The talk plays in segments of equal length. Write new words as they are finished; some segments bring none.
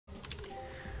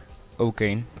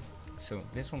Okay, so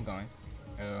this one guy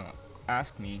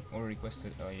asked me or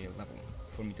requested a level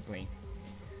for me to play.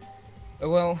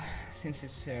 Well, since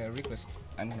it's a request,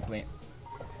 I'm gonna play.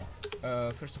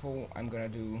 First of all, I'm gonna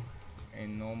do a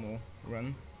normal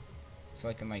run, so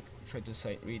I can like try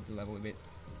to read the level a bit.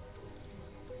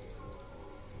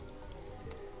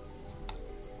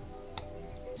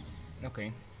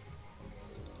 Okay.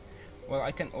 Well,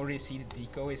 I can already see the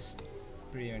deco is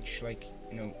pretty much like,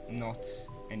 you know, not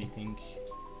anything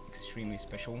extremely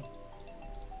special.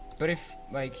 But if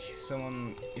like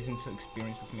someone isn't so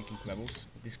experienced with making levels,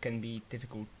 this can be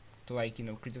difficult to like, you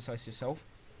know, criticize yourself.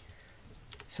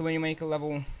 So when you make a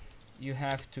level, you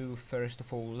have to first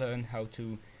of all learn how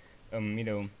to, you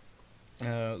know,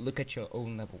 look at your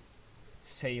own level.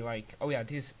 Say like, oh yeah,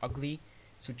 this is ugly,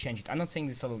 so change it. I'm not saying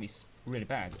this level is really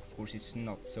bad. Of course, it's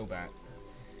not so bad.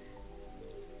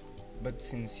 But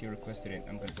since you requested it,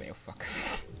 I'm gonna play. Oh fuck.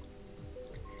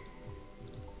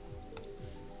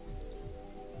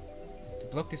 The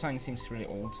block design seems really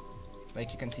old.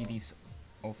 Like you can see these.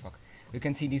 Oh fuck. You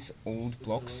can see these old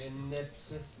blocks,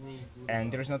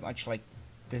 and there's not much like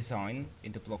design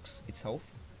in the blocks itself.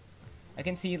 I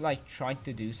can see like trying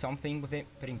to do something with it,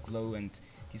 putting glow and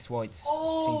these white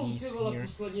thingies here,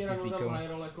 this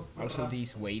deco, also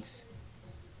these waves.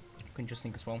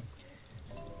 Interesting as well.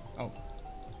 Oh.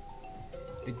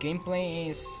 The gameplay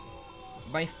is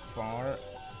by far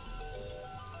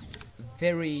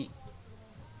very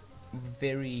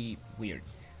weird.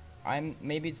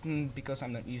 Maybe it's because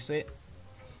I'm not used to it.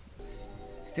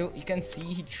 Still, you can see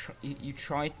he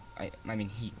tried.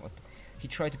 He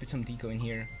tried to put some deco in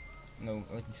here. You know,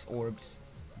 like these orbs,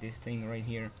 this thing right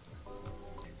here.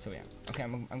 So yeah, okay,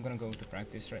 I'm gonna go to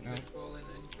practice right now.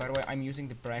 By the way, I'm using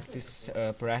the practice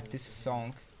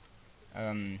song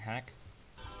hack.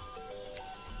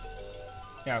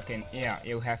 Yeah, okay, yeah,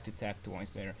 you have to tap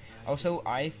twice there. Also,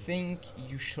 I think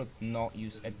you should not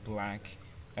use a black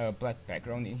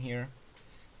background in here,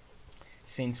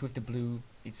 since with the blue,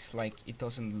 it's like it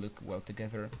doesn't look well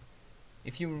together.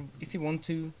 If you want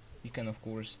to, you can of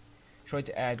course try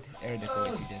to add air deco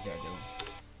if you did that though.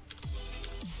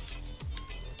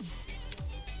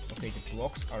 Okay, the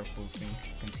blocks are pulsing.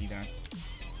 You can see that.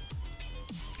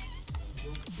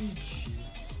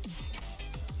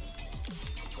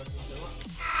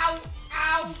 Ow!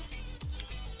 Ow!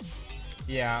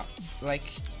 Yeah, like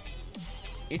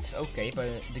it's okay, but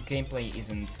the gameplay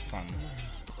isn't fun.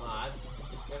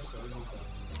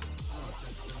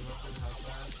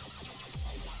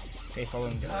 Okay,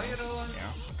 following the lines.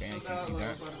 Yeah, okay, I can see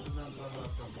that.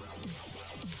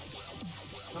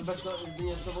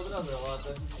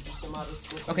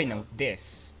 Okay, now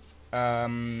this.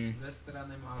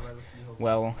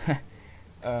 Well,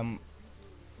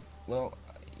 well,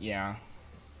 yeah.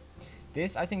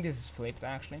 This, I think this is flipped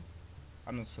actually.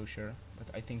 I'm not so sure, but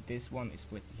I think this one is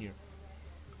flipped here.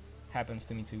 Happens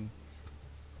to me too.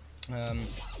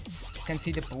 You can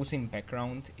see the pulsing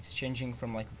background. It's changing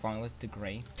from like violet to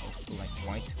gray to like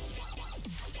white.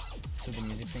 So the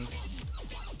music sings.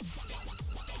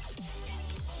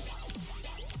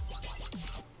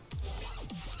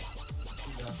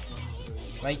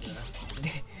 Like,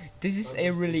 this is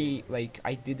a really, like,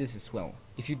 I did this as well.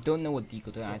 If you don't know what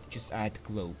deco to add, just add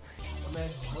glow.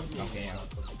 Okay, yeah.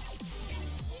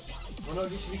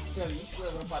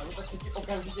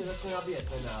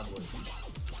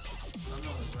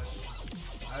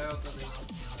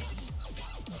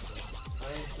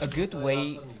 A good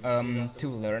way to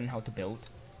learn how to build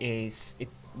is, it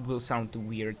will sound too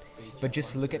weird, but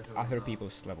just look at other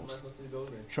people's levels.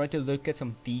 Try to look at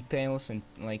some details and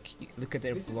like look at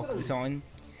their block design.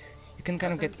 You can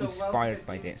kind of get inspired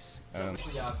by this.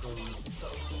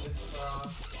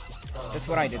 That's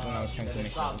what I did when I was trying to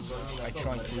make levels. I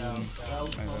tried to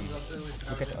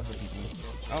look at other people.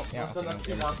 Oh yeah, okay, no, there is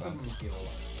a bug.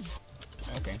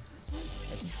 Okay,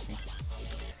 that's interesting.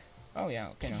 Oh yeah,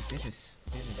 okay, no, this is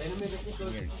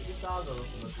weird.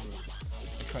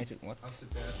 I try to what?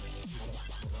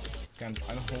 Okay,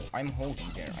 I'm holding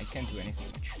there. I can't do anything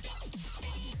much.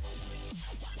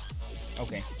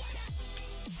 Okay.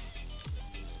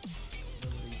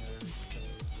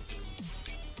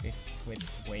 A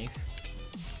flipped wave.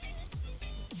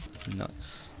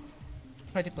 Nice.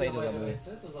 Try to play the level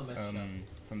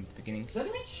from the beginning.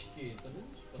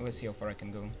 Let's see how far I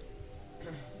can go.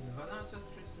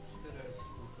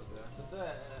 Co to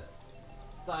je?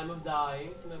 Time of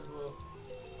Dying, nebo...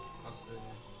 Asi.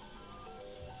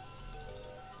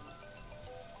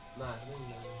 Ne.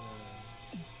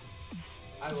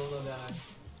 I will not die.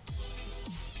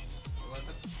 Ale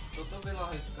tak toto byla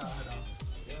hezká hra.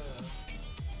 Jo.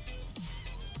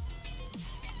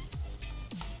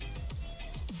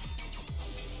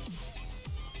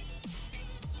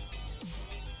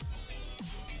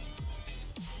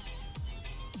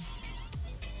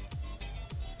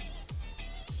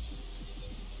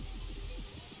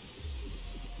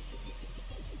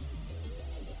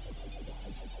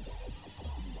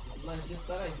 Ale ještě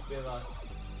starý zpěvák.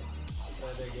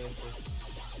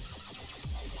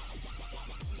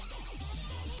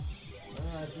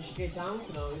 Těžký tank,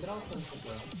 no, vybral jsem si to.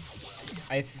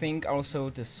 I think also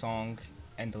the song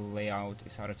and the layout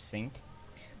is out of sync,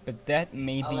 but that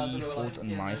may be fault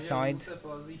on my side.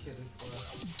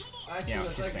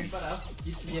 Yeah, the same. Vypadá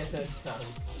vtipně ten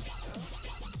tank.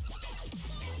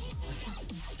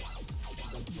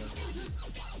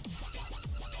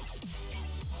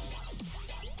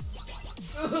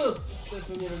 To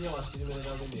je mě doděláš, že mi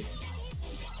nedal mix.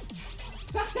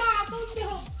 Haha, to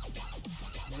udělal!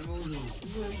 Nemůžu.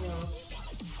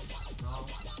 No.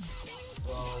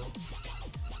 Wow.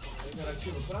 Tak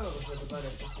radši opravdu, protože to tady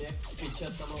přesně jak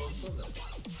piče sama od sebe.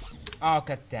 Oh,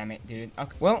 god damn it, dude.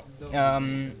 Okay, well,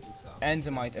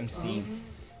 EndermiteMC,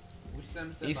 Už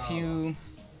jsem se if bál. you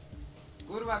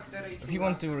Kurva, který if you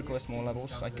want to request more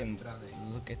levels, I can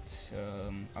look at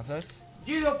others.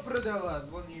 Jdi do prdele,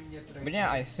 oni mě trackli. But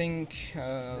yeah, I think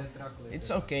Netrakli, it's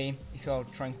teda. okay if you are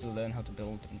trying to learn how to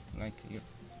build and like you're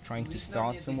trying to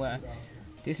start somewhere.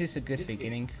 This is a good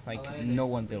beginning. Like no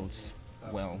one builds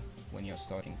well when you're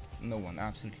starting. No one,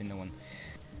 absolutely no one.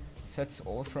 That's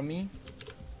all from me.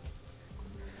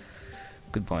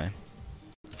 Goodbye.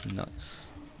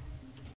 Nice.